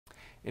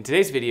In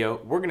today's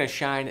video, we're gonna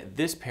shine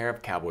this pair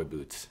of cowboy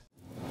boots.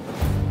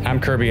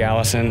 I'm Kirby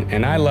Allison,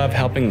 and I love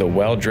helping the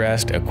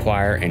well-dressed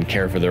acquire and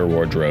care for their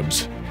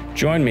wardrobes.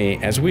 Join me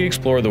as we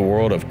explore the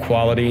world of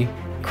quality,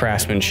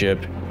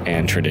 craftsmanship,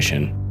 and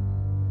tradition.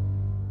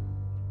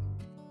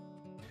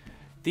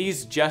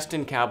 These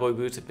Justin cowboy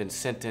boots have been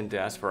sent in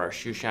to us for our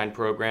Shoe Shine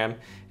program.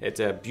 It's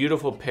a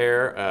beautiful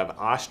pair of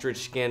ostrich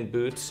skin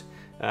boots,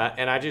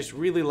 and I just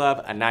really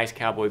love a nice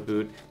cowboy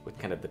boot with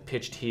kind of the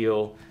pitched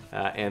heel,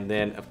 and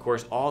then of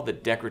course all the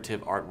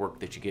decorative artwork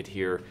that you get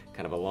here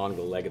kind of along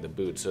the leg of the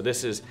boot. So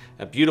this is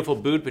a beautiful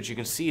boot, but you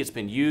can see it's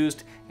been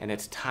used and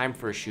it's time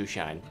for a shoe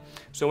shine.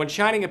 So when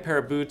shining a pair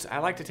of boots, I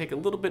like to take a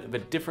little bit of a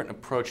different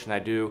approach than I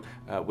do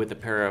with a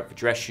pair of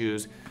dress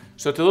shoes.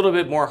 So it's a little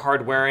bit more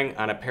hard wearing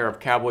on a pair of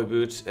cowboy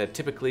boots.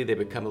 Typically they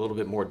become a little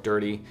bit more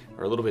dirty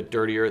or a little bit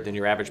dirtier than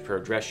your average pair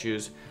of dress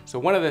shoes. So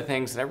one of the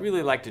things that I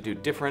really like to do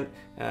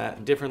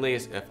differently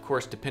is, of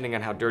course, depending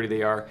on how dirty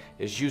they are,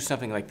 is use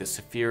something like the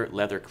Saphir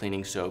leather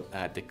cleaning soap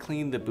to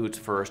clean the boots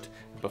first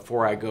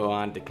before I go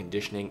on to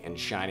conditioning and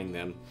shining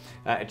them.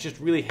 It just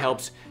really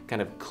helps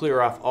kind of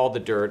clear off all the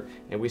dirt,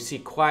 and we see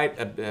quite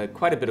a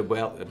bit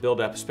of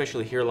buildup,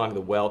 especially here along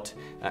the welt,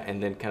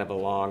 and then kind of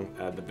along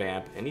the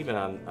vamp, and even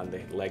on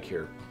the leg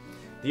here.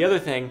 The other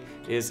thing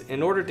is,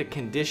 in order to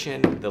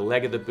condition the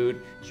leg of the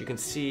boot, as you can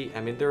see,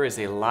 I mean, there is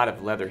a lot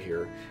of leather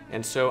here.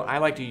 And so I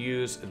like to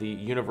use the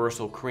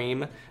Universal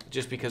Cream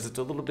just because it's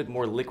a little bit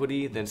more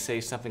liquidy than, say,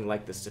 something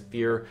like the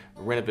Saphir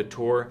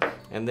Renovateur.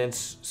 And then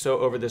so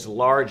over this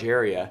large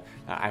area,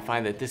 I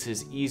find that this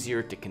is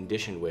easier to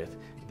condition with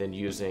than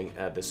using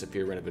the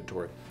Saphir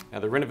Renovateur. Now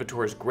the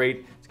Renovateur is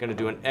great. It's gonna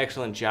do an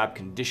excellent job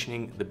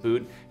conditioning the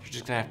boot. You're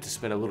just gonna have to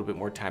spend a little bit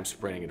more time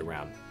spraying it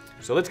around.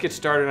 So let's get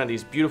started on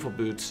these beautiful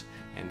boots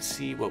and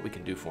see what we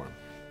can do for them.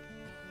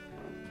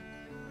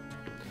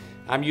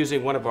 I'm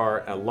using one of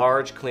our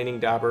large cleaning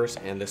daubers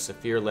and the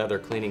Saphir leather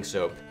cleaning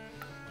soap.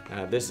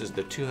 This is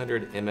the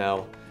 200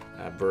 ml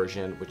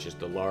version, which is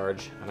the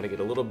large. I'm gonna get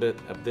a little bit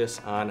of this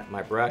on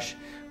my brush.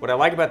 What I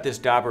like about this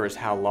dauber is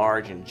how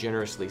large and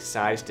generously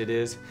sized it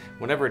is.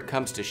 Whenever it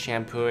comes to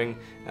shampooing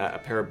a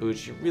pair of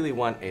boots, you really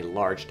want a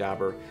large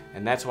dauber,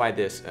 and that's why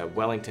this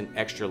Wellington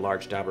extra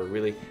large dauber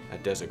really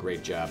does a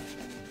great job.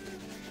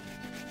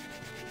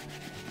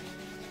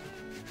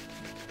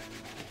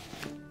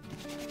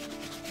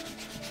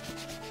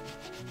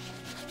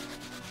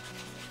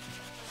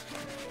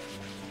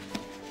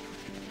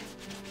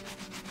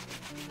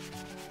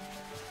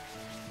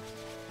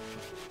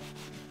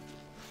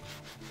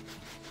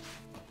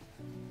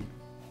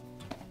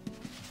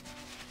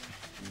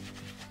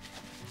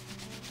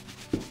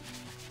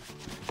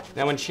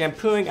 Now when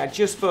shampooing, I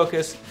just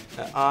focus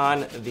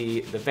on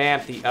the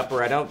vamp, the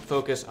upper. I don't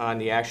focus on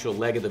the actual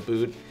leg of the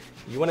boot.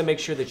 You want to make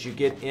sure that you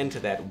get into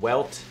that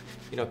welt,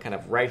 you know, kind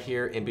of right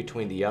here in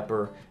between the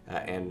upper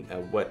and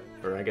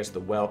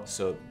the welt,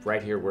 so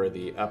right here where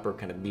the upper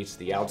kind of meets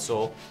the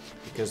outsole,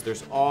 because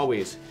there's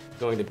always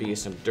going to be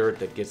some dirt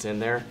that gets in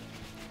there.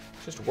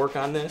 Just work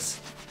on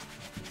this.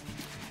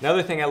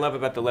 Another thing I love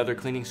about the leather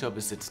cleaning soap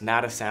is it's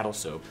not a saddle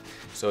soap,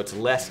 so it's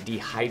less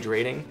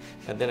dehydrating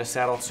than a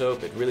saddle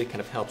soap. It really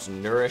kind of helps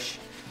nourish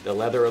the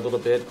leather a little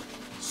bit.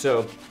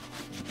 So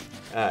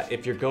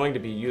if you're going to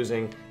be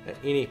using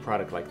any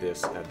product like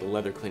this, the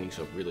leather cleaning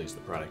soap really is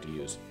the product to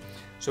use.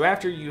 So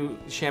after you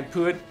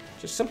shampoo it,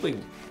 just simply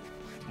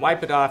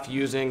wipe it off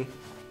using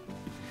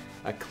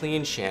a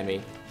clean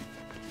chamois.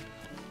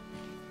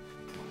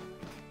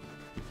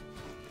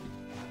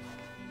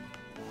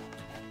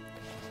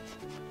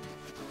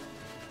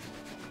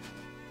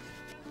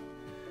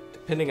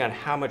 Depending on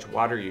how much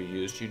water you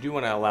use, you do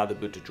want to allow the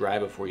boot to dry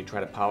before you try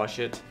to polish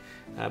it.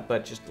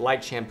 But just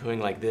light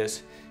shampooing like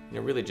this, you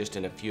know, really just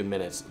in a few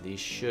minutes, these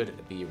should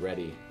be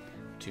ready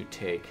to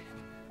take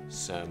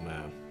some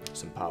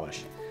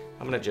polish.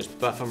 I'm gonna just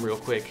buff them real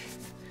quick.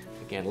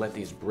 Again, let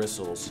these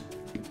bristles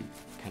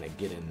kind of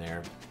get in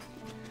there.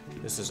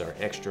 This is our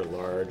extra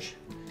large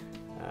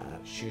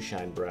shoe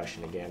shine brush,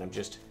 and again, I'm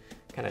just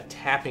kind of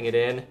tapping it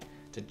in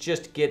to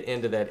just get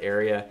into that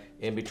area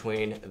in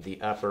between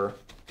the upper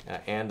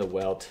and the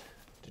welt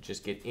to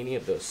just get any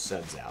of those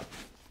suds out.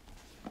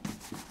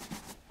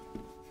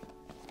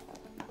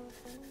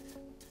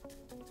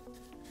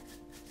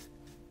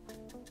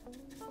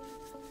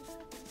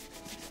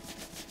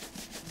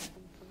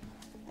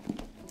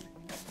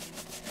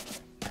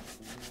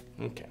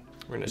 Okay,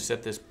 we're going to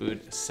set this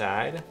boot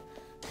aside.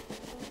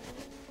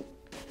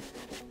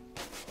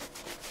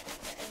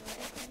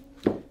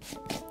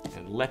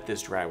 And let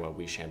this dry while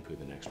we shampoo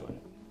the next one.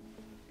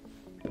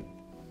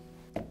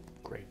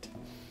 Great.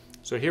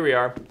 So here we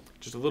are,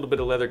 just a little bit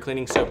of leather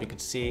cleaning soap. You can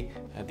see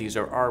these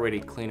are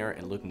already cleaner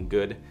and looking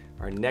good.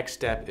 Our next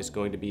step is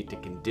going to be to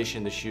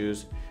condition the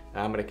shoes.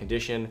 I'm going to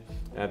condition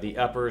the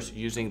uppers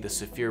using the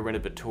Saphir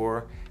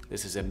Renovateur.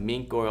 This is a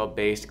mink oil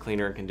based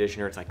cleaner and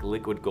conditioner. It's like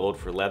liquid gold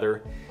for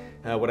leather.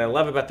 What I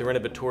love about the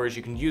Renovateur is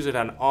you can use it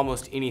on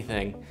almost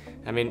anything.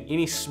 I mean,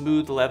 any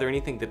smooth leather,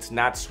 anything that's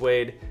not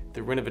suede,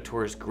 the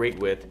Renovateur is great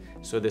with.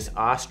 So this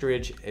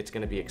ostrich, it's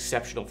going to be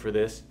exceptional for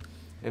this.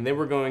 And then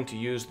we're going to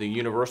use the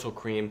universal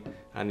cream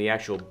on the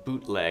actual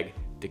boot leg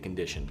to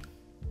condition.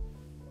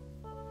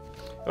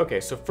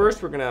 Okay, so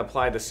first we're going to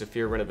apply the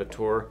Saphir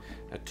Renovateur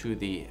to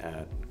the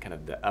kind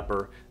of the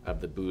upper of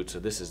the boot. So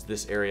this is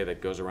this area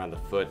that goes around the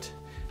foot,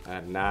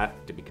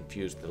 not to be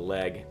confused with the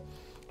leg.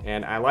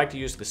 And I like to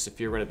use the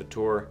Saphir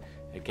Renovateur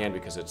again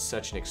because it's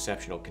such an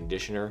exceptional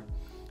conditioner.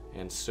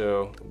 And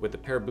so with a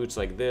pair of boots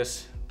like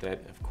this,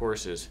 that of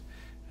course is,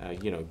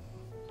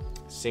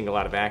 seeing a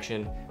lot of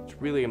action, it's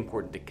really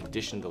important to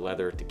condition the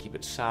leather to keep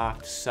it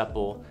soft,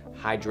 supple,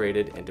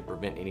 hydrated, and to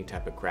prevent any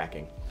type of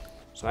cracking.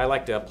 So I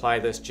like to apply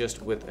this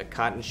just with a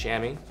cotton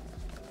chamois,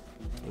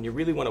 and you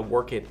really want to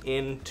work it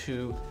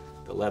into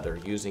the leather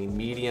using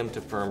medium to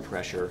firm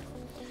pressure.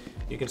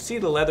 You can see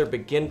the leather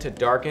begin to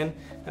darken.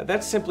 Now,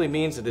 that simply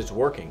means that it's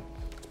working.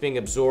 It's being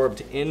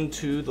absorbed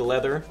into the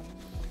leather.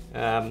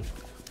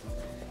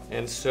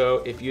 And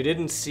so if you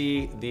didn't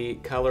see the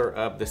color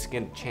of the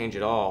skin change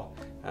at all,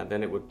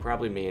 then it would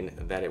probably mean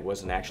that it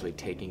wasn't actually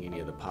taking any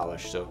of the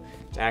polish. So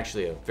it's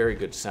actually a very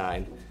good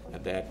sign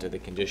that the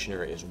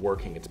conditioner is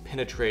working. It's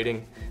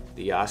penetrating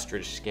the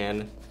ostrich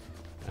skin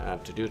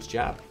to do its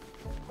job.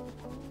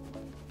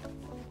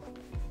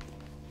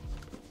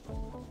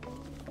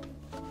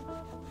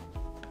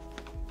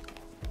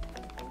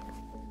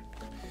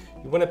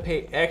 You want to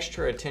pay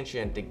extra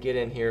attention to get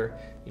in here,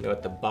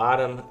 at the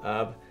bottom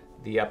of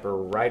the upper,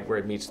 right where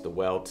it meets the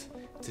welt.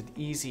 It's an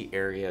easy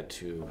area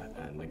to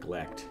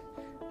neglect.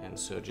 And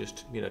so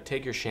just,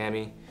 take your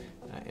chamois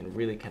and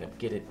really kind of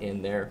get it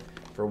in there.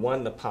 For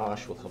one, the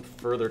polish will help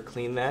further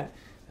clean that,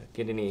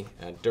 get any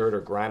dirt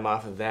or grime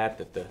off of that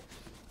the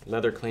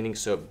leather cleaning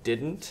soap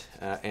didn't.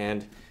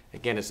 And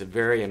again, it's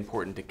very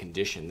important to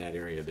condition that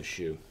area of the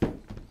shoe.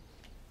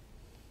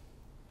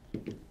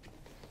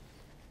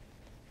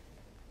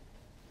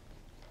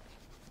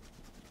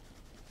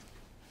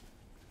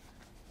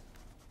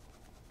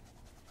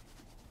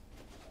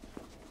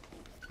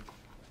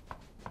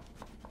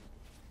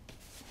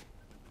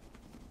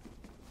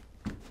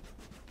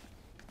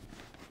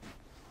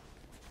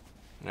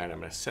 All right, I'm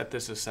going to set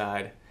this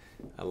aside,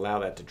 allow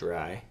that to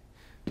dry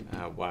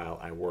while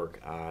I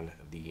work on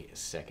the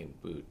second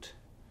boot.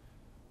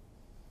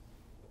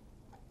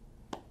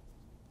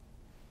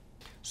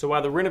 So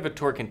while the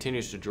Renovateur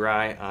continues to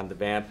dry on the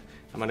vamp,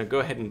 I'm going to go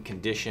ahead and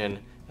condition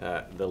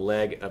the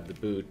leg of the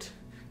boot.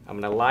 I'm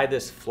going to lie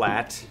this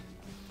flat,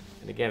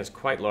 and again, it's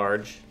quite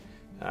large.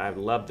 I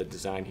love the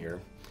design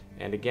here.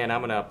 And again,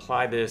 I'm going to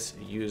apply this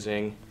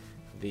using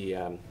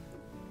the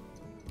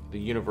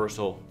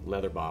universal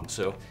leather balm.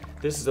 So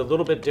this is a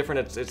little bit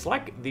different. It's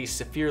like the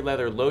Saphir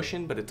leather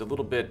lotion, but it's a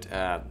little bit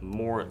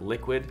more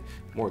liquid,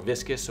 more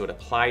viscous, so it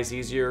applies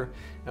easier.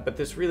 But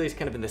this really is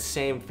kind of in the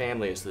same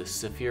family as the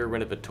Saphir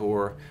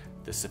Renovateur,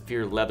 the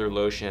Saphir leather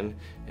lotion,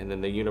 and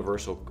then the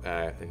universal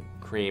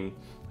cream.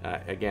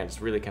 Again, it's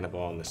really kind of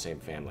all in the same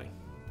family.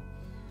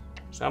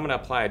 So I'm going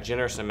to apply a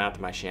generous amount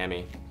to my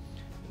chamois,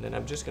 and then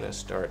I'm just going to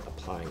start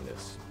applying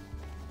this.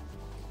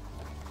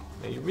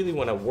 Now you really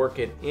want to work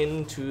it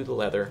into the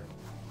leather.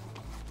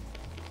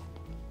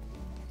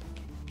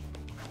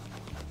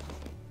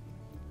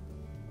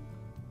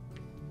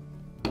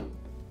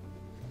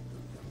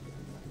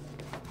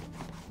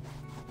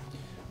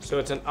 So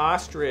it's an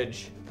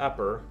ostrich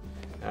upper.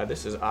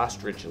 This is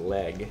ostrich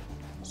leg,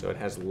 so it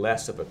has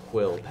less of a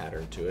quill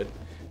pattern to it.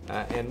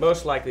 And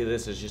most likely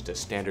this is just a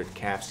standard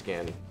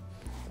calfskin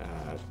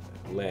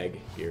leg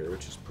here,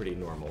 which is pretty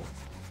normal.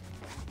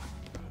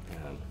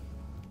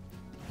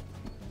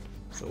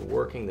 So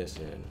working this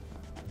in.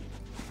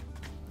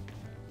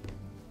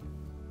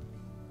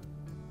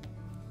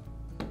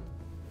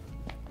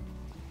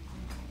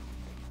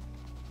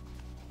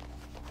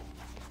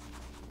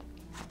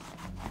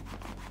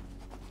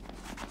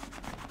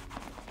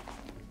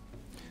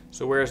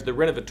 So whereas the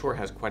Renovateur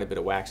has quite a bit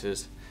of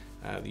waxes,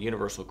 the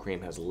Universal Cream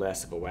has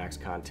less of a wax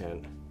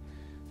content.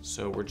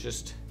 So we're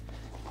just,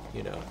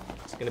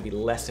 it's going to be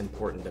less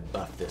important to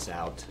buff this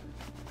out.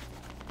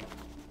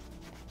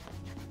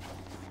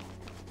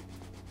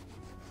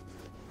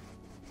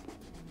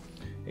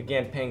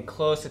 Again, paying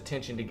close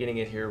attention to getting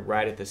it here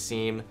right at the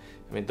seam.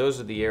 I mean, those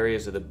are the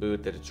areas of the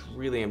boot that it's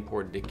really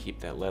important to keep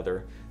that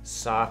leather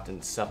soft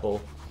and supple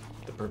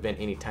to prevent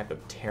any type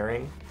of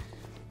tearing.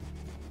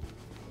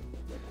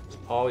 There's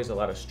always a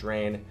lot of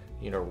strain,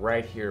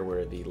 right here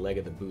where the leg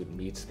of the boot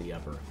meets the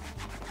upper.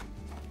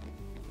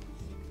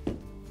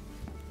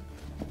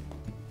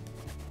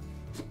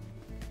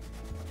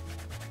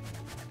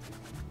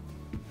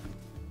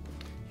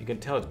 You can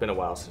tell it's been a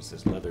while since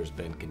this leather's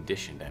been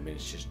conditioned. I mean,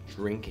 it's just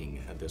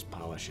drinking this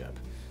polish up.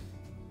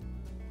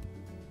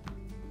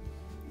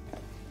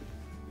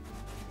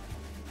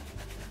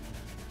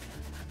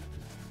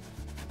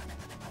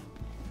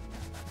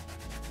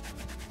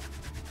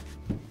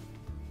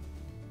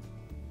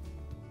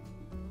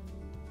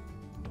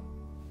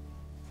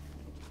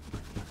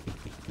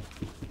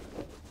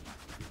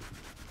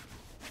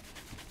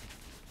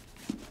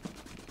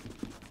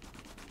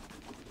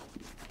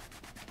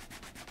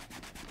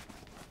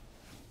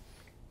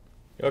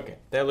 Okay,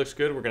 that looks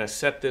good. We're going to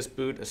set this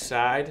boot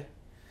aside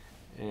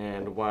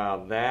And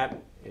while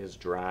that is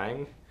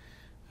drying,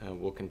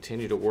 we'll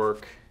continue to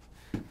work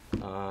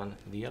on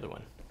the other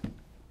one.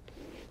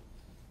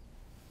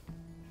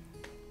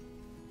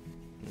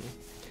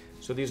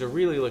 So these are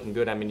really looking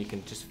good. I mean, you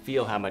can just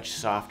feel how much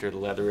softer the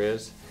leather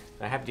is.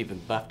 I haven't even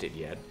buffed it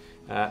yet.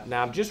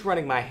 Now I'm just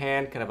running my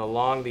hand kind of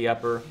along the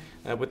upper.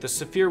 With the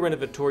Saphir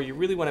Renovateur, you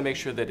really want to make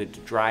sure that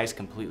it dries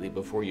completely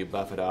before you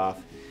buff it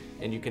off.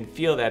 And you can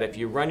feel that if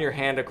you run your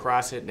hand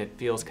across it and it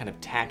feels kind of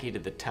tacky to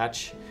the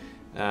touch,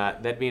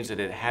 that means that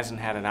it hasn't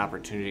had an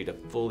opportunity to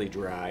fully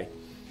dry.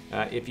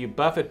 If you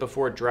buff it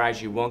before it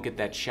dries, you won't get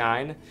that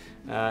shine,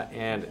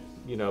 and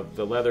you know,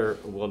 the leather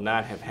will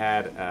not have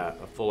had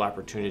a full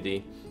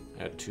opportunity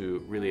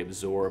to really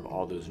absorb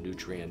all those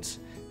nutrients.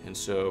 And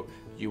so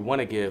you want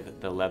to give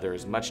the leather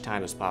as much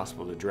time as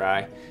possible to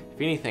dry. If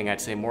anything,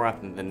 I'd say more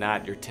often than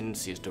not, your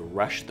tendency is to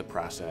rush the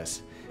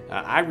process.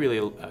 I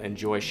really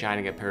enjoy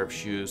shining a pair of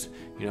shoes,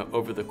 you know,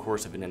 over the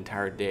course of an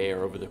entire day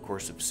or over the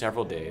course of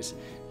several days.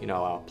 You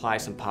know, I'll apply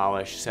some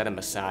polish, set them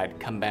aside,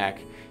 come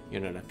back, you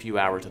know, in a few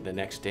hours of the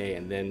next day,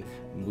 and then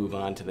move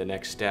on to the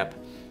next step.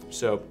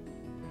 So,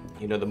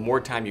 you know, the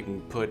more time you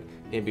can put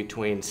in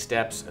between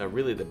steps,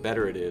 really the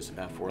better it is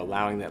for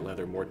allowing that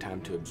leather more time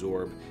to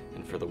absorb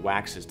and for the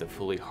waxes to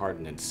fully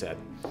harden and set.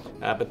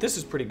 But this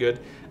is pretty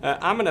good.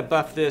 I'm gonna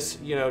buff this,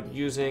 you know,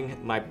 using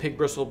my pig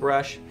bristle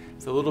brush.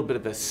 It's a little bit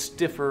of a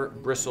stiffer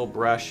bristle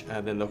brush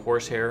than the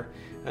horsehair,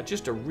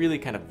 just to really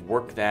kind of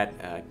work that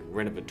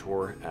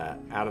Renovateur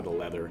out of the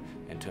leather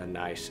into a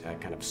nice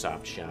kind of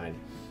soft shine.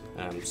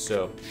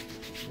 So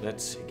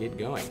let's get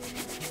going.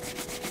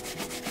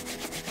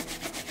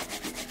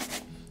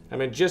 I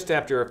mean, just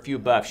after a few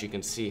buffs, you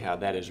can see how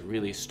that is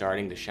really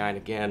starting to shine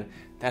again.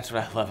 That's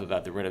what I love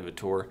about the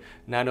Renovateur.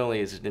 Not only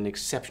is it an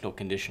exceptional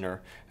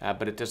conditioner,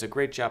 but it does a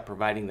great job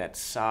providing that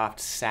soft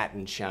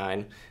satin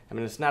shine. I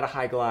mean, it's not a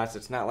high gloss,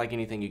 it's not like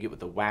anything you get with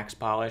the wax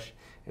polish,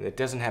 and it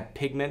doesn't have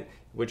pigment,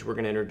 which we're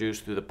gonna introduce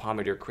through the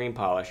Pomadir cream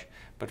polish,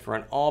 but for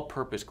an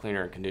all-purpose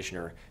cleaner and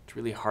conditioner, it's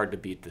really hard to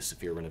beat the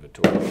Saphir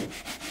Renovateur.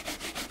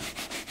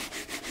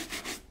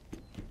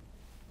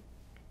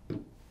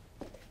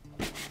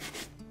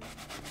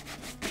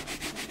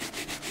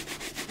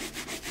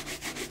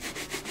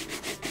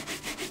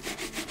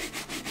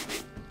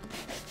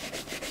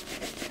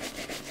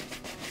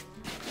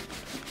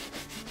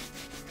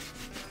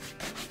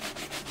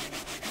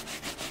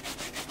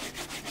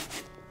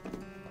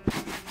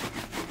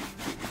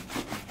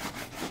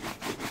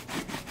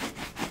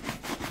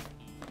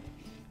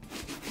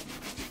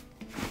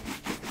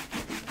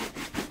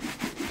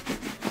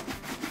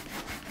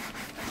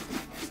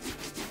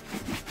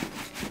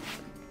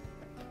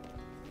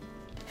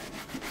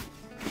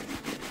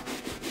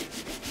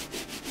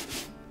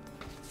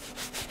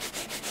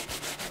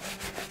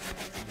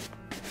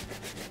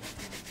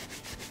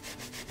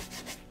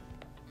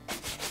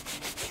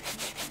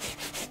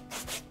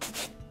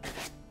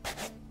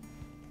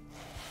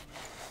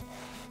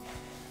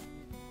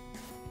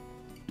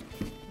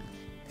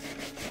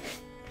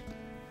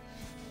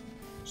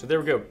 So there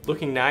we go,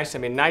 looking nice. I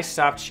mean, nice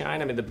soft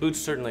shine. I mean, the boots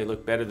certainly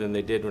look better than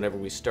they did whenever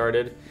we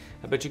started,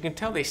 but you can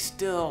tell they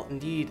still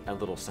need a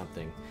little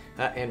something.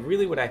 And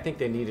really what I think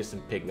they need is some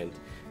pigment.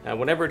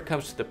 Whenever it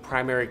comes to the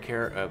primary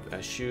care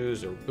of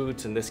shoes or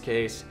boots in this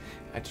case,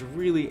 it's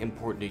really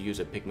important to use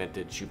a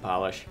pigmented shoe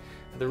polish.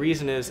 The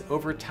reason is,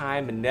 over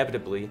time,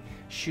 inevitably,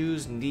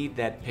 shoes need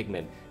that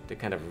pigment to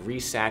kind of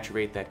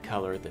resaturate that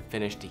color, the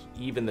finish, to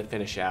even the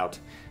finish out.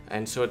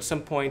 And so at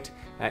some point,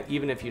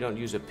 even if you don't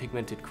use a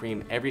pigmented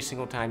cream every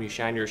single time you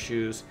shine your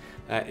shoes,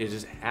 it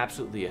is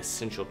absolutely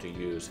essential to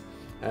use.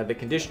 The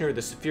conditioner,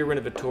 the Saphir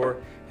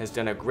Renovateur, has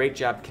done a great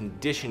job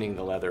conditioning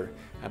the leather,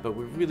 but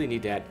we really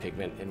need to add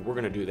pigment, and we're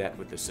gonna do that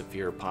with the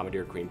Saphir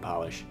Pomadir cream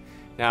polish.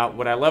 Now,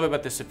 what I love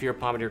about the Saphir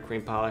Pomadir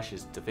cream polish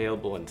is it's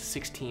available in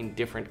 16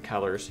 different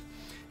colors.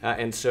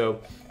 And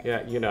so,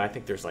 you know, I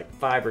think there's like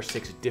 5 or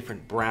 6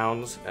 different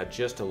browns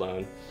just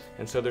alone.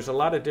 And so there's a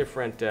lot of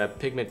different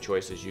pigment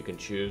choices you can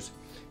choose.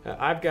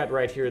 I've got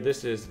right here,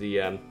 this is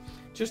the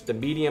just the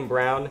medium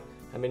brown.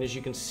 I mean, as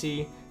you can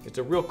see, it's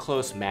a real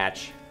close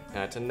match.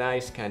 It's a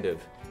nice kind of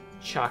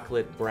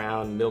chocolate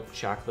brown, milk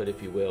chocolate,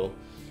 if you will.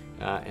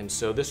 And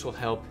so this will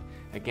help,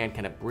 again,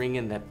 kind of bring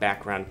in that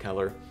background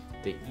color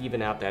to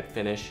even out that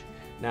finish.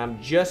 Now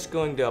I'm just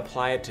going to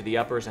apply it to the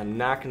uppers. I'm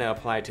not going to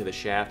apply it to the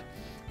shaft.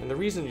 And the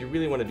reason you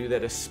really want to do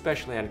that,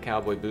 especially on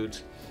cowboy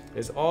boots,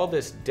 is all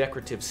this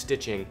decorative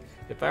stitching.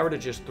 If I were to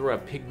just throw a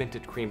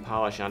pigmented cream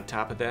polish on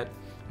top of that,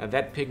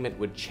 that pigment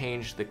would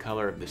change the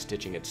color of the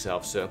stitching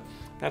itself. So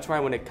that's why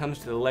when it comes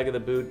to the leg of the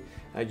boot,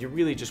 you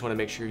really just want to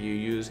make sure you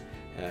use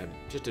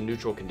just a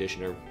neutral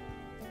conditioner.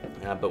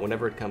 But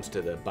whenever it comes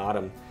to the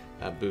bottom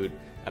boot,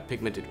 a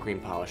pigmented cream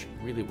polish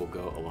really will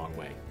go a long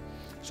way.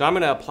 So I'm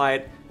going to apply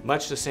it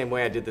much the same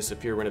way I did the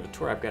Saphir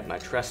Renovateur. I've got my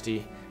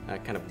trusty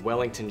kind of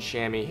Wellington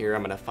chamois here.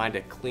 I'm going to find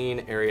a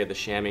clean area of the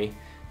chamois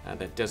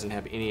that doesn't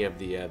have any of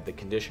the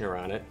conditioner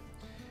on it.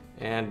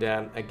 And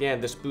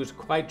again, this boot's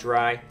quite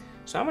dry,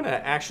 so I'm going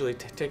to actually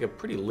take a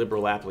pretty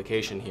liberal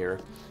application here,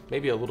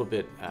 maybe a little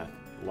bit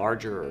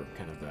larger or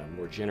kind of a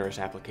more generous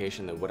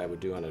application than what I would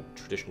do on a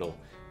traditional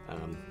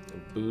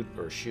boot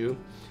or shoe.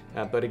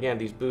 But again,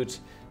 these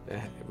boots,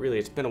 really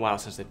it's been a while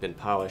since they've been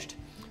polished.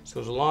 So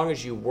as long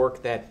as you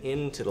work that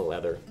into the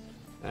leather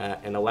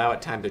and allow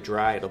it time to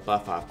dry, it'll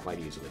buff off quite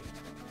easily.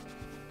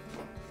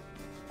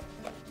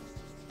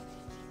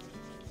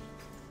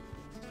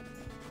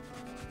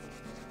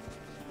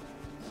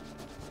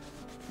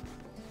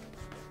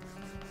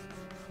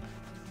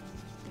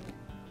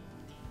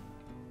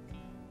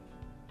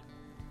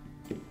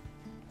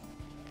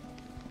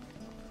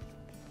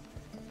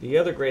 The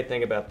other great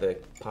thing about the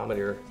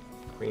Palmolive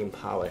cream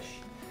polish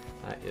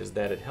is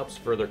that it helps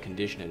further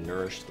condition and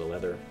nourish the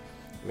leather.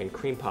 I mean,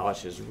 cream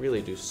polishes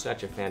really do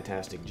such a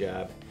fantastic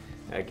job.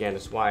 Again,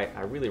 it's why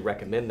I really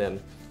recommend them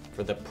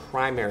for the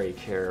primary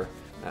care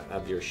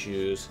of your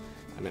shoes.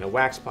 I mean, a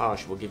wax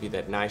polish will give you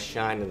that nice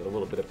shine and a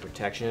little bit of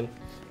protection,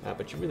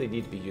 but you really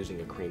need to be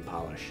using a cream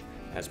polish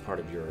as part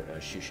of your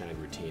shoe shine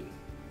routine.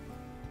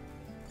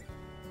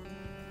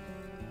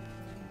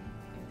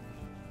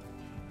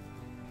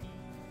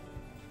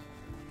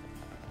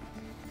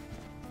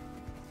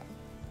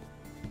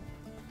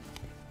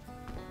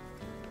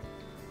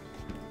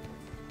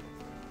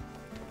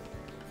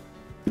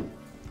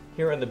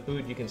 Here on the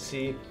boot you can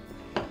see,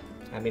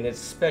 I mean, it's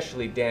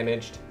especially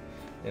damaged,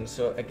 and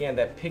so again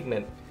that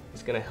pigment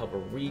is going to help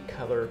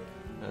recolor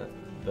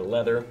the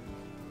leather.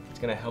 It's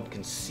going to help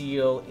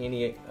conceal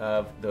any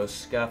of those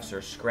scuffs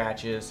or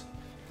scratches,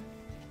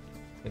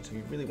 and so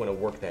you really want to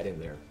work that in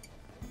there.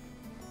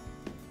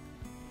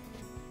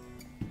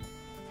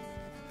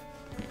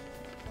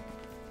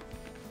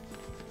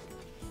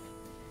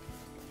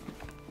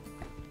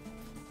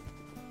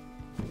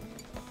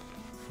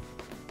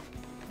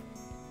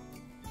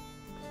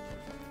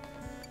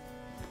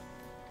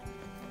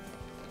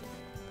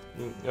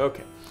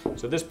 Okay,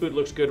 so this boot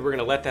looks good. We're going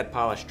to let that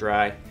polish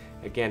dry.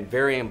 Again,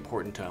 very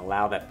important to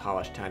allow that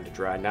polish time to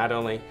dry. Not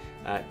only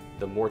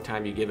the more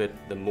time you give it,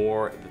 the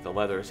more that the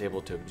leather is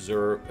able to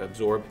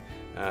absorb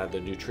the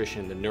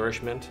nutrition, the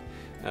nourishment,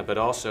 but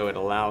also it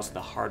allows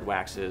the hard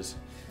waxes,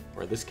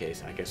 or in this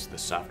case, I guess the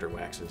softer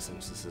waxes,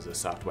 since this is a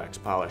soft wax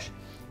polish,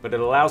 but it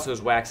allows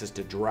those waxes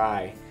to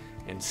dry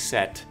and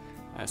set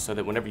so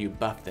that whenever you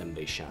buff them,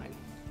 they shine.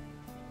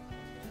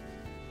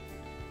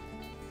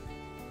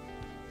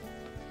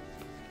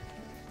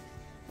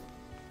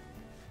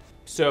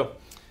 So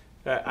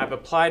I've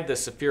applied the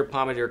Saphir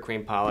Palmolive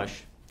cream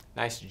polish.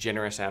 Nice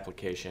generous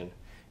application.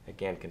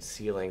 Again,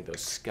 concealing those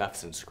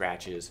scuffs and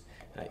scratches,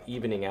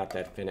 evening out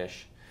that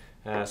finish.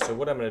 So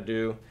what I'm going to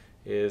do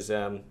is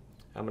I'm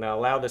going to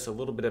allow this a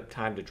little bit of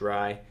time to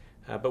dry.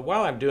 But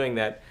while I'm doing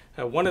that,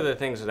 one of the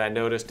things that I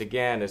noticed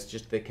again is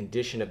just the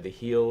condition of the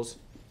heels.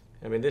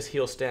 I mean, this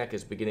heel stack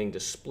is beginning to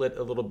split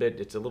a little bit.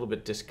 It's a little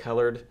bit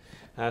discolored.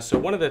 So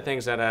one of the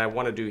things that I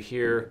want to do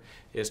here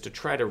is to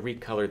try to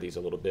recolor these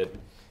a little bit.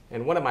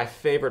 And one of my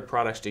favorite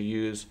products to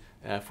use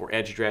for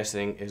edge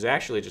dressing is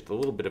actually just a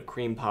little bit of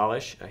cream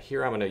polish.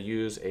 Here I'm going to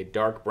use a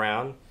dark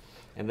brown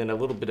and then a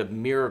little bit of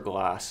mirror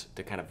gloss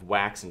to kind of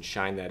wax and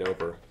shine that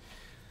over.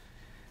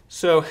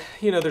 So,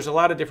 you know, there's a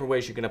lot of different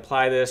ways you can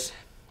apply this.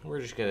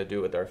 We're just going to do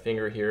it with our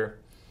finger here.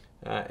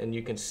 And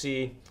you can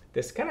see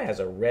this kind of has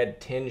a red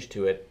tinge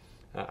to it.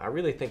 I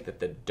really think that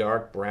the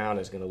dark brown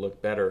is going to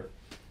look better.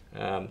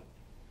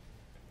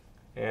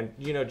 And,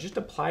 you know, just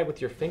apply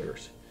with your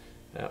fingers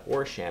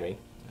or a chamois.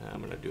 I'm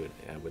going to do it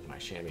with my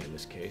chamois in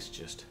this case,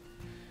 just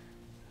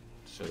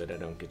so that I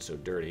don't get so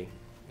dirty.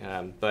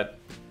 But,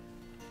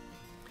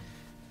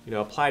 you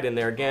know, applied in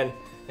there again.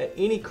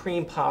 Any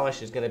cream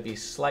polish is going to be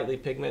slightly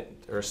pigment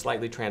or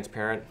slightly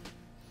transparent.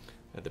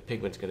 The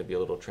pigment's going to be a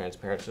little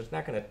transparent, so it's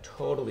not going to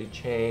totally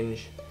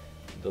change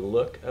the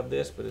look of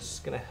this, but it's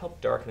going to help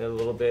darken it a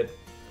little bit.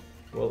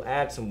 We'll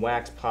add some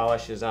wax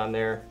polishes on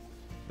there.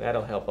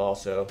 That'll help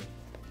also.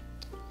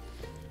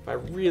 If I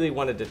really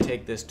wanted to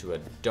take this to a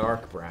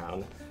dark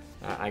brown,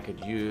 I could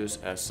use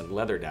some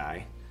leather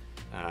dye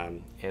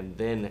and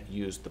then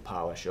use the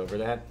polish over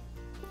that.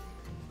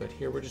 But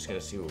here we're just going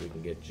to see what we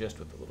can get just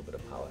with a little bit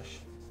of polish.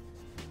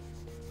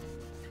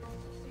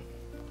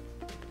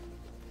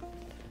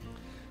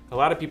 A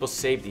lot of people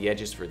save the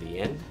edges for the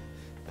end.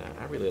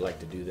 I really like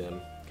to do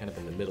them kind of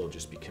in the middle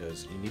just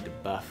because you need to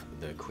buff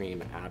the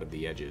cream out of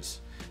the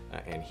edges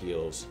and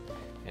heels.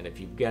 And if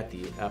you've got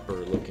the upper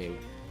looking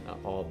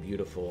all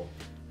beautiful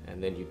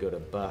and then you go to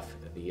buff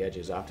the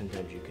edges,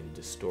 oftentimes you can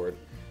distort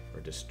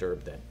or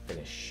disturb that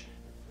finish.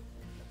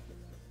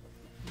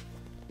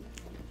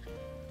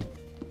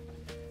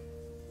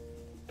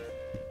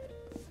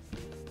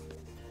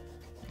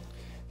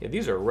 Yeah,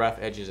 these are rough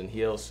edges and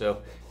heels,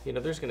 so you know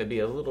there's going to be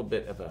a little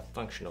bit of a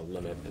functional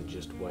limit in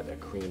just what a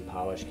cream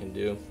polish can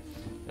do.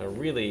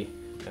 Really,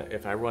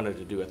 if I wanted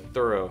to do a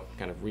thorough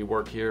kind of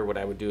rework here, what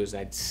I would do is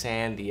I'd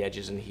sand the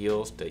edges and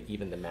heels to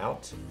even them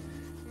out,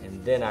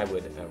 and then I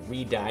would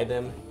re-dye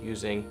them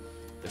using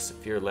the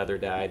Saphir leather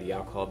dye, the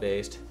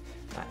alcohol-based,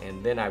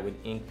 and then I would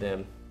ink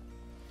them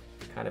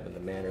kind of in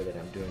the manner that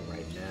I'm doing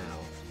right now.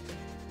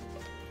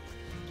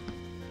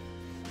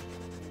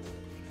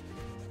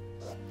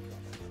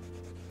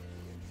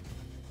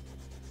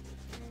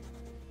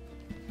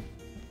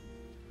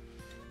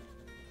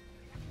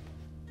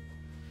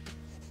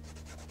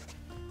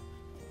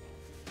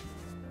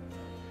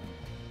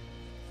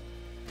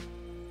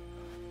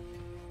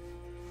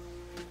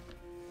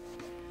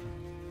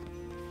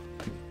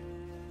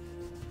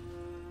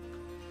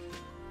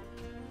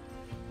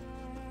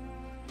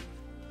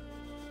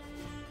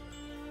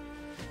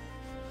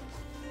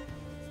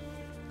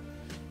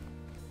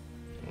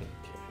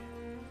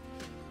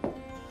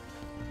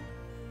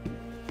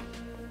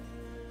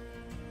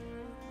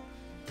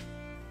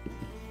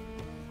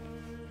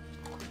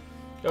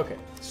 Okay,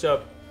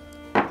 so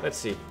let's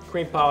see.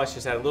 Cream polish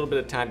has had a little bit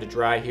of time to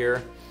dry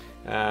here.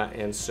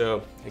 And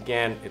so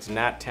again, it's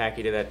not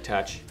tacky to that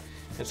touch.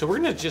 And so we're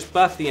gonna just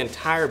buff the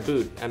entire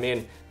boot. I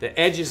mean, the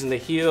edges and the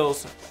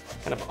heels,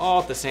 kind of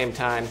all at the same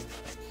time.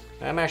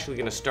 I'm actually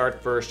gonna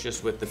start first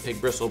just with the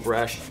pig bristle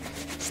brush,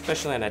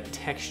 especially on a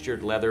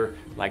textured leather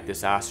like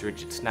this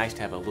ostrich. It's nice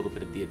to have a little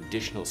bit of the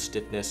additional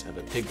stiffness of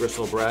a pig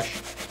bristle brush.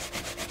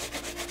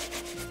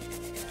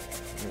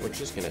 And we're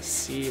just gonna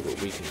see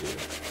what we can do.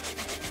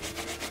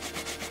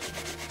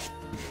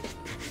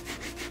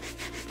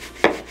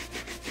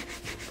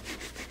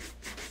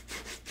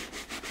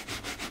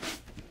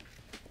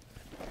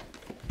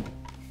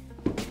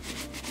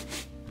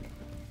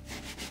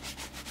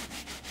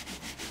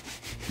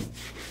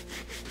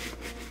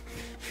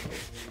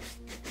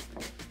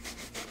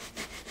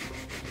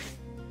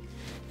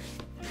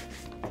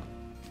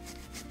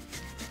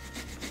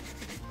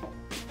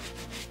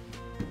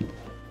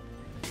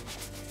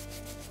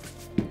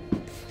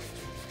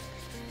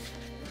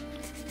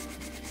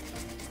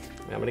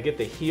 I'm gonna get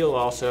the heel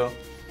also,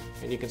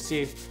 and you can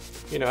see,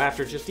 you know,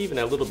 after just even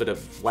a little bit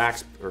of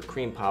wax or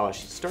cream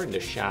polish, it's starting to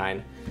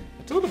shine.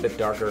 It's a little bit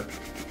darker,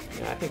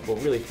 and I think we'll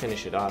really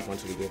finish it off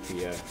once we get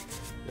the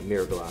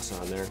mirror gloss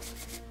on there.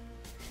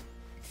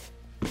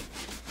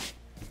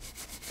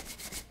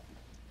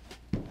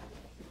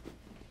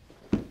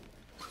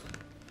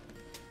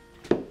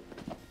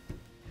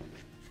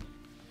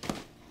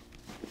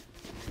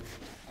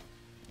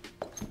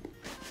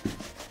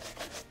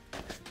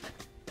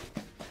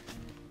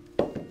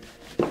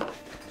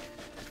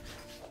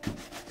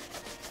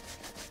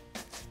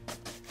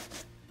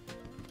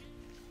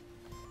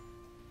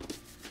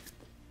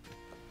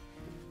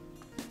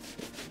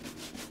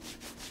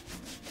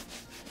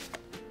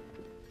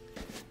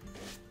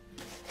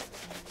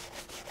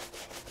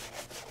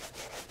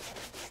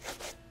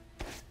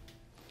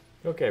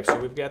 Okay, so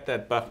we've got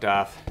that buffed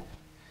off.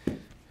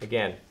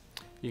 Again,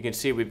 you can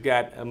see we've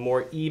got a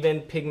more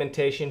even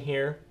pigmentation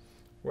here,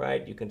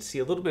 right? You can see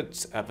a little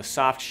bit of a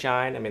soft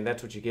shine. I mean,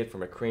 that's what you get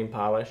from a cream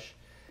polish.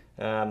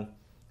 And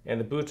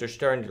the boots are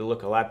starting to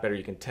look a lot better.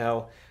 You can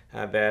tell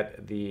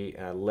that the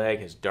leg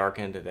has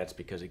darkened. That's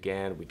because,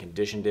 again, we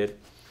conditioned it.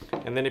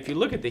 And then if you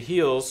look at the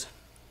heels,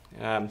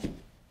 you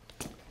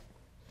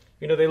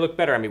know, they look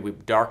better. I mean,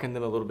 we've darkened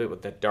them a little bit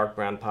with that dark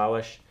brown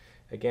polish.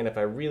 Again, if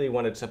I really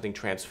wanted something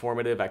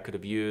transformative, I could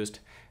have used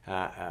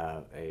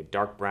a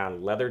dark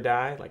brown leather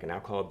dye, like an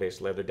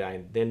alcohol-based leather dye,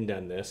 and then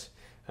done this.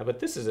 But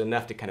this is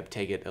enough to kind of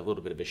take it a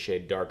little bit of a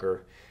shade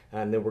darker.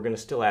 And then we're going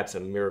to still add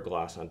some mirror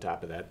gloss on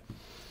top of that.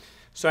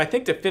 So I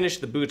think to finish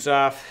the boots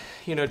off,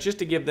 you know, just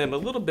to give them a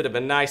little bit of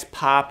a nice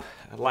pop,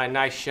 a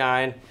nice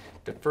shine,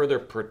 to further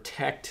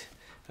protect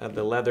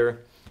the leather,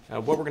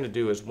 what we're going to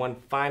do is one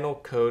final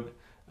coat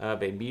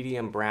of a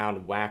medium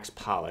brown wax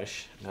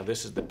polish. Now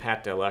this is the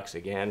Pat Deluxe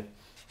again,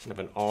 kind of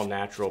an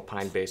all-natural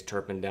pine-based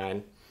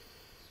turpentine.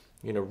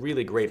 You know,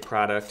 really great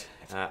product.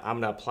 I'm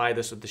going to apply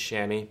this with the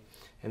chamois,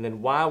 and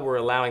then while we're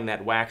allowing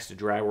that wax to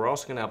dry, we're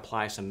also going to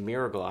apply some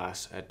mirror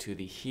gloss to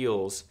the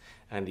heels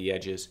and the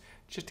edges,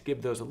 just to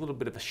give those a little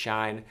bit of a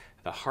shine.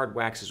 The hard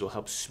waxes will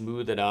help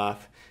smooth it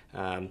off,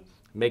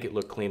 make it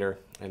look cleaner,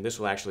 and this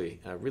will actually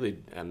really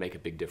make a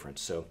big difference.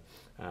 So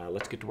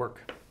let's get to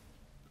work.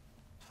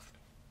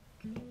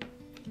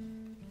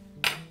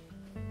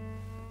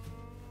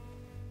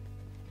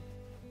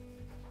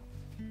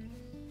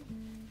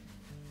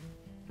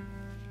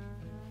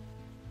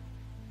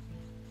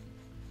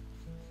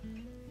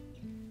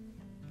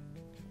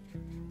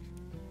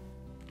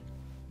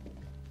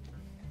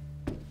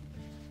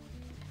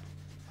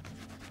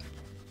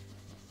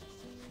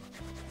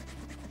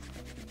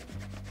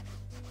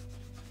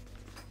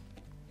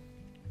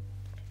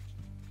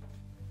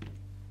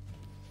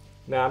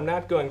 Now I'm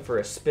not going for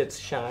a spitz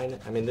shine.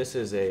 I mean, this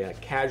is a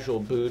casual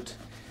boot.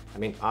 I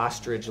mean,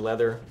 ostrich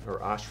leather,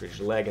 or ostrich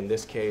leg in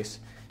this case,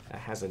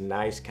 has a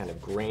nice kind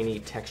of grainy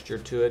texture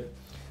to it.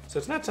 So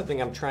it's not something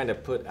I'm trying to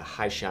put a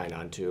high shine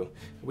onto.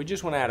 We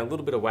just want to add a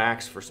little bit of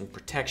wax for some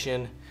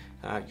protection,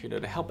 you know,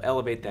 to help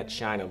elevate that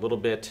shine a little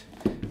bit,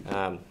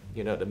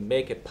 you know, to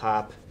make it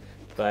pop,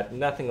 but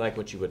nothing like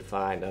what you would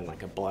find on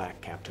like a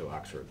black cap-toe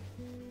Oxford.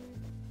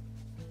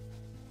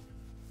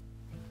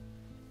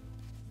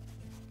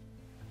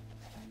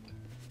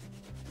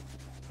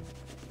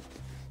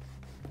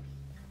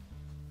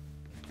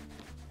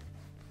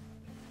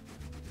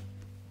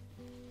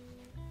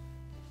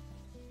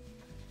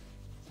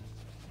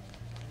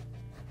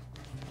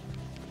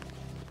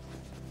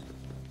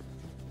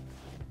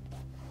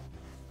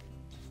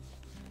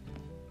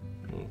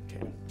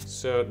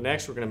 So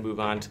next we're going to move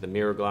on to the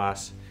mirror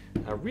gloss,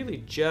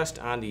 really just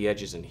on the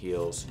edges and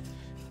heels.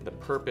 The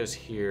purpose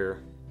here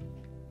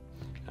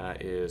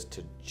is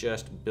to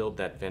just build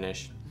that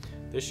finish.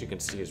 This you can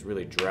see is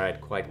really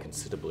dried quite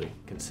considerably.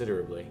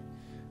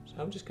 So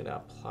I'm just going to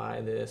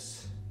apply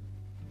this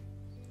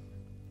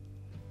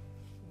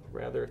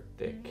rather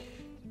thick.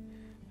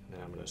 Now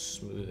I'm going to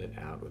smooth it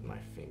out with my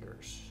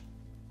fingers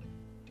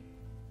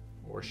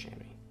or chamois.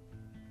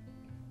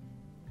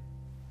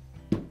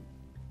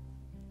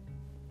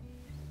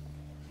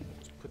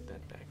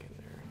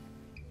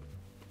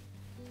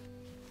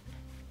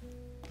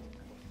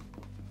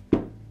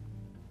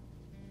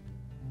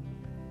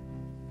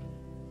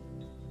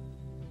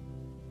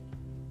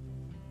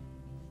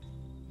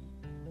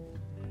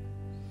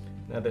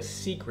 Now the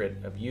secret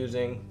of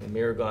using the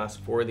mirror gloss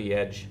for the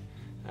edge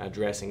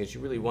dressing is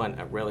you really want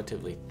a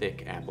relatively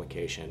thick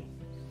application.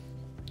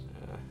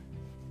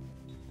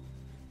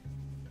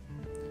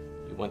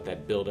 You want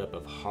that buildup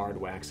of hard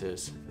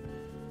waxes.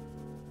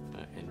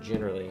 And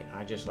generally,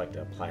 I just like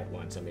to apply it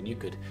once. I mean, you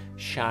could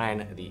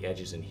shine the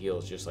edges and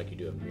heels just like you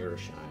do a mirror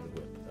shine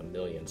with a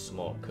million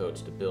small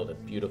coats to build a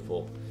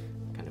beautiful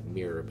kind of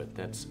mirror, but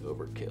that's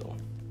overkill.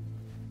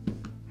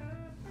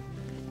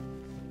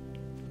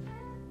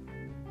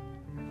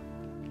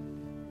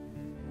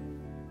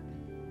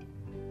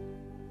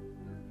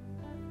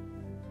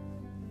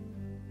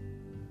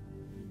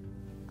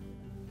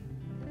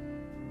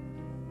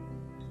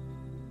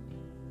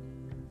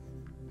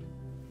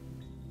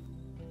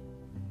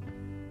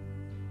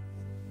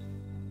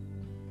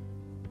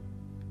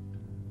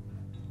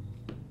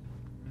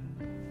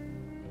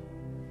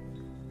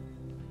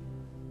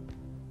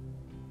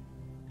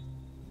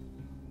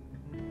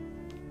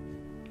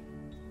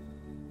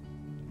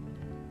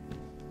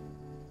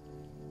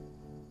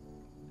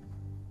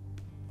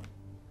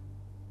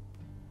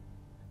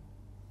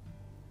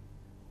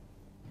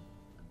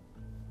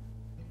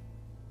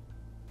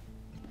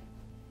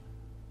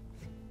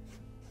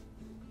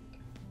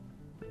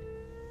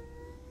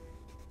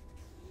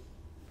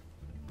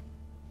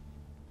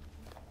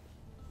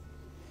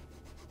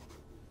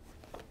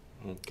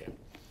 Okay,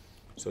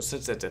 so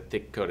since that's a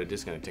thick coat, it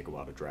is going to take a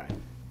while to dry.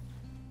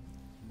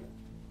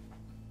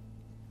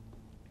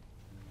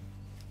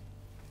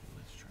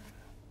 Let's try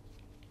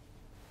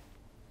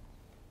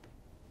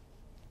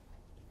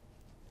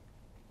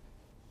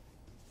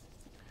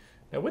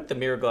that. Now with the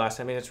mirror gloss,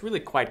 I mean, it's really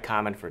quite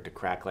common for it to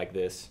crack like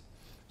this.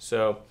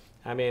 So,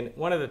 I mean,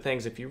 one of the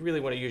things, if you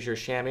really want to use your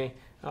chamois,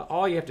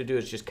 all you have to do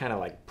is just kind of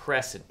like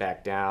press it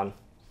back down,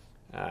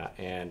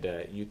 and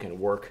you can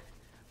work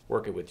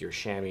it with your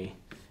chamois.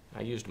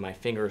 I used my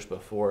fingers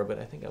before, but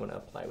I think I'm going to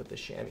apply with the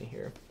chamois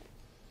here.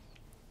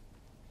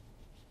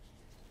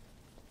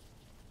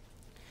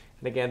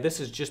 And again, this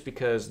is just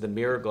because the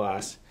mirror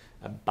gloss,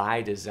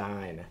 by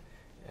design,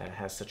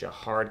 has such a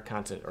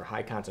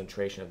high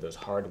concentration of those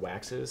hard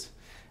waxes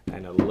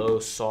and a low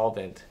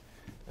solvent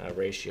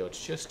ratio.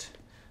 It's just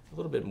a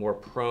little bit more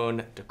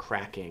prone to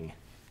cracking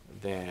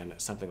than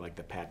something like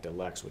the Pat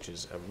Deluxe, which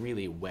is a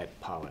really wet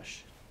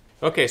polish.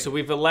 Okay, so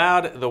we've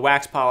allowed the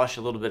wax polish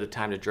a little bit of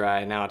time to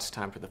dry, and now it's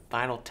time for the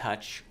final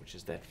touch, which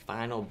is that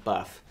final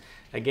buff.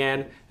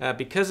 Again,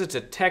 because it's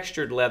a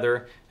textured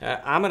leather,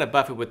 I'm gonna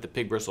buff it with the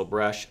pig bristle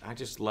brush. I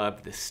just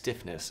love the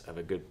stiffness of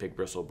a good pig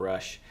bristle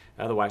brush.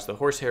 Otherwise, the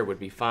horsehair would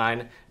be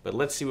fine, but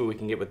let's see what we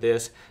can get with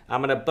this.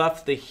 I'm gonna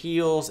buff the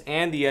heels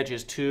and the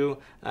edges too.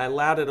 I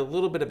allowed it a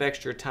little bit of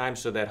extra time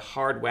so that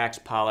hard wax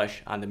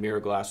polish on the mirror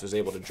gloss was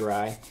able to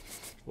dry.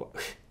 Well,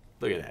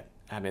 look at that.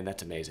 I mean,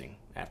 that's amazing.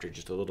 After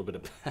just a little bit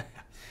of,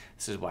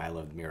 this is why I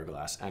love the mirror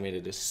gloss. I mean,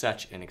 it is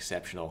such an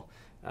exceptional,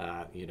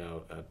 a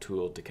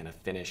tool to kind of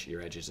finish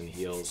your edges and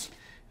heels.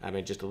 I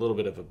mean, just a little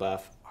bit of a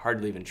buff,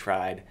 hardly even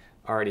tried,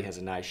 already has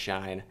a nice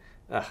shine.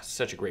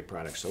 Such a great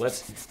product. So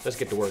let's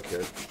get to work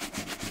here.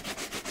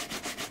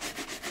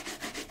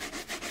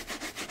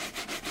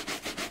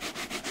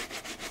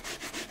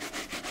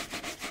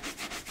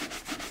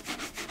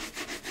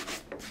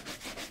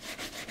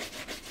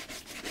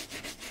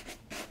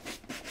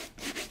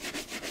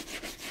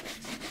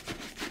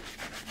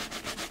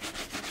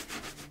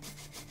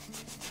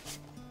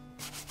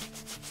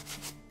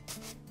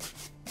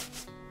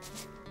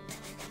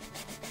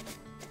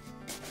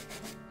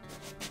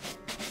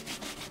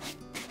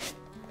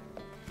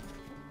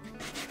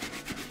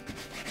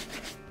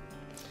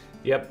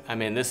 Yep, I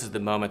mean, this is the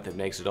moment that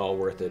makes it all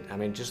worth it. I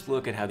mean, just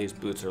look at how these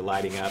boots are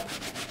lighting up.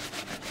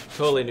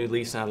 Totally new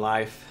lease on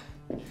life.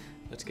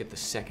 Let's get the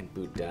second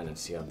boot done and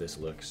see how this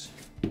looks.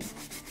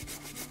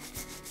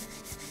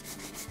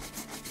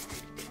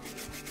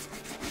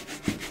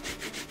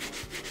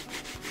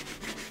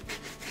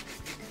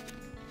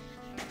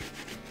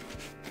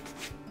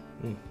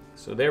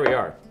 So there we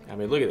are. I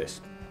mean, look at this.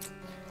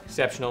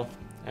 Exceptional.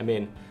 I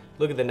mean,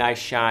 look at the nice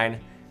shine.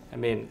 I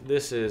mean,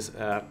 this is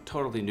a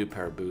totally new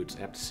pair of boots,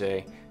 I have to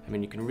say. I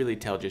mean, you can really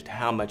tell just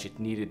how much it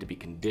needed to be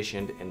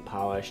conditioned and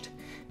polished.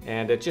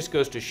 And it just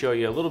goes to show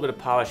you a little bit of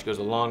polish goes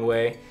a long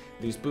way.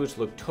 These boots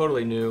look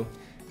totally new.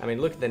 I mean,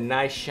 look at the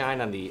nice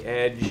shine on the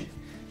edge,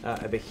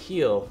 the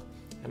heel.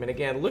 I mean,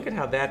 again, look at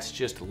how that's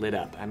just lit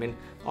up. I mean,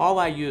 all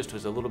I used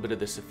was a little bit of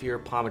the Saphir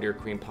Pomander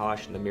cream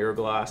polish and the mirror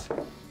gloss.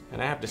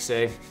 And I have to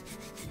say,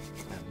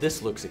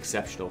 this looks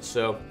exceptional.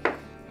 So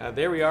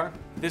there we are.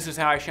 This is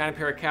how I shine a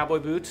pair of cowboy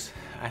boots.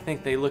 I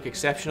think they look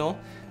exceptional.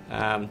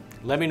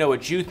 Let me know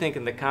what you think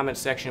in the comment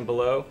section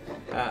below.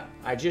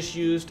 I just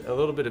used a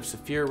little bit of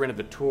Saphir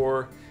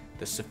Renovateur,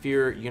 the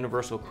Saphir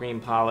Universal Cream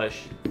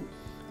Polish,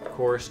 of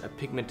course, a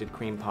pigmented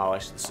cream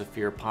polish, the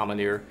Saphir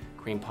Pomander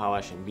cream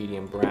polish in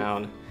medium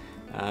brown,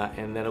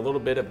 and then a little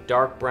bit of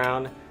dark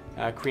brown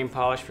cream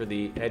polish for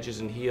the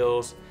edges and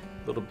heels,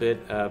 a little bit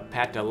of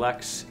Pat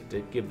Deluxe to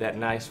give that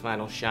nice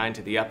final shine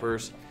to the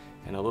uppers,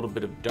 and a little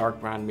bit of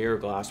dark brown mirror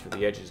gloss for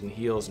the edges and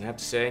heels. And I have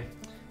to say,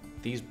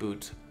 these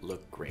boots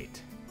look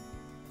great.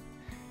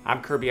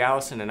 I'm Kirby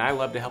Allison, and I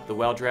love to help the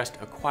well-dressed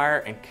acquire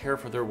and care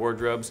for their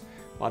wardrobes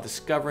while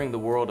discovering the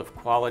world of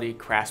quality,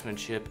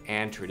 craftsmanship,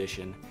 and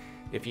tradition.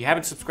 If you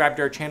haven't subscribed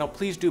to our channel,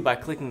 please do by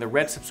clicking the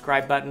red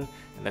subscribe button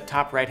in the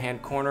top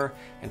right-hand corner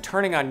and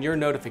turning on your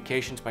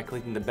notifications by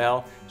clicking the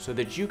bell so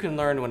that you can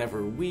learn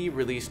whenever we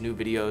release new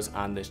videos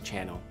on this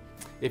channel.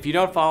 If you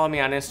don't follow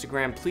me on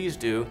Instagram, please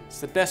do.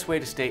 It's the best way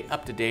to stay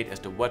up to date as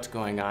to what's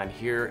going on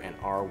here in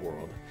our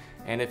world.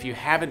 And if you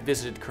haven't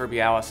visited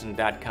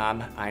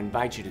KirbyAllison.com, I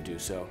invite you to do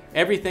so.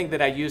 Everything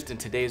that I used in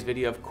today's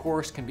video, of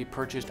course, can be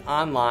purchased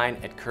online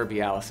at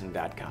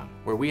KirbyAllison.com,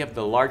 where we have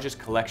the largest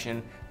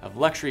collection of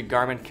luxury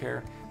garment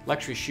care,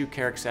 luxury shoe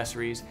care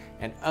accessories,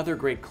 and other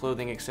great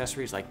clothing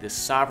accessories like this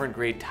sovereign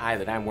grade tie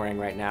that I'm wearing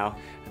right now.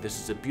 This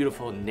is a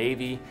beautiful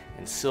navy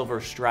and silver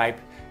stripe.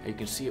 You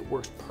can see it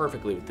works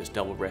perfectly with this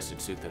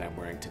double-breasted suit that I'm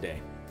wearing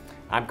today.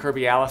 I'm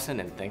Kirby Allison,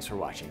 and thanks for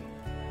watching.